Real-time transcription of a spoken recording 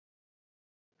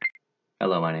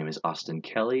Hello, my name is Austin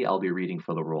Kelly. I'll be reading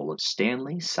for the role of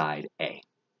Stanley, Side A.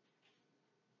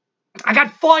 I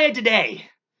got fired today!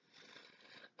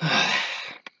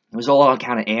 It was all on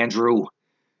account of Andrew.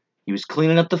 He was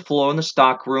cleaning up the floor in the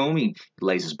stock room. He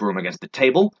lays his broom against the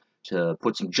table to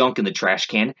put some junk in the trash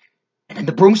can, and then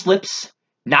the broom slips,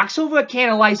 knocks over a can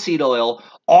of linseed oil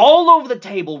all over the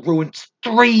table, ruins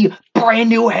 3 brand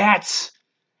new hats.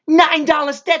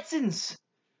 $9 Stetsons!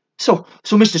 So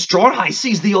Mr. Stronghai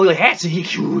sees the oily hats and he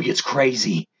gets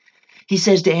crazy. He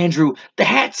says to Andrew, the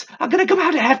hats are gonna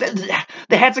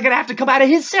have to come out of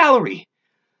his salary.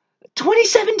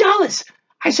 $27.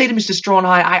 I say to Mr.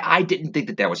 Stronghai, I didn't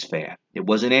think that was fair. It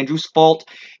wasn't Andrew's fault.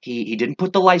 He didn't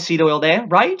put the linseed oil there,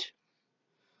 right?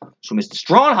 So Mr.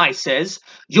 Stronghai says,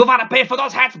 you want to pay for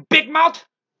those hats, big mouth?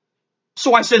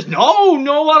 So I says, no,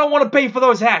 I don't want to pay for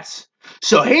those hats.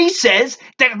 So he says,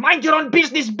 then mind your own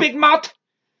business, big mouth.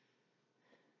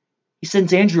 He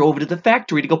sends Andrew over to the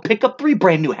factory to go pick up 3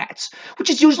 brand new hats, which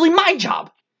is usually my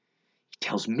job. He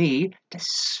tells me to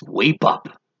sweep up.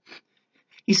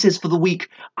 He says for the week,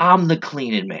 I'm the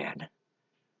cleaning man.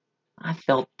 I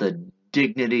felt the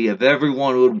dignity of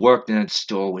everyone who had worked in that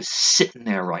store was sitting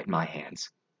there right in my hands.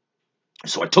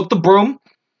 So I took the broom,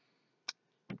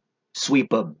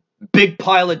 sweep a big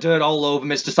pile of dirt all over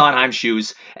Mr. Sondheim's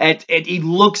shoes, and he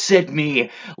looks at me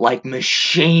like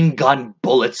machine gun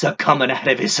bullets are coming out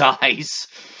of his eyes.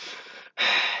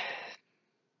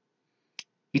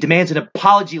 He demands an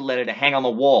apology letter to hang on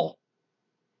the wall.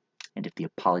 And if the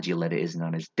apology letter isn't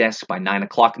on his desk by 9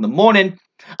 o'clock in the morning,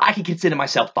 I can consider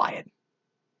myself fired.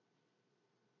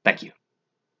 Thank you.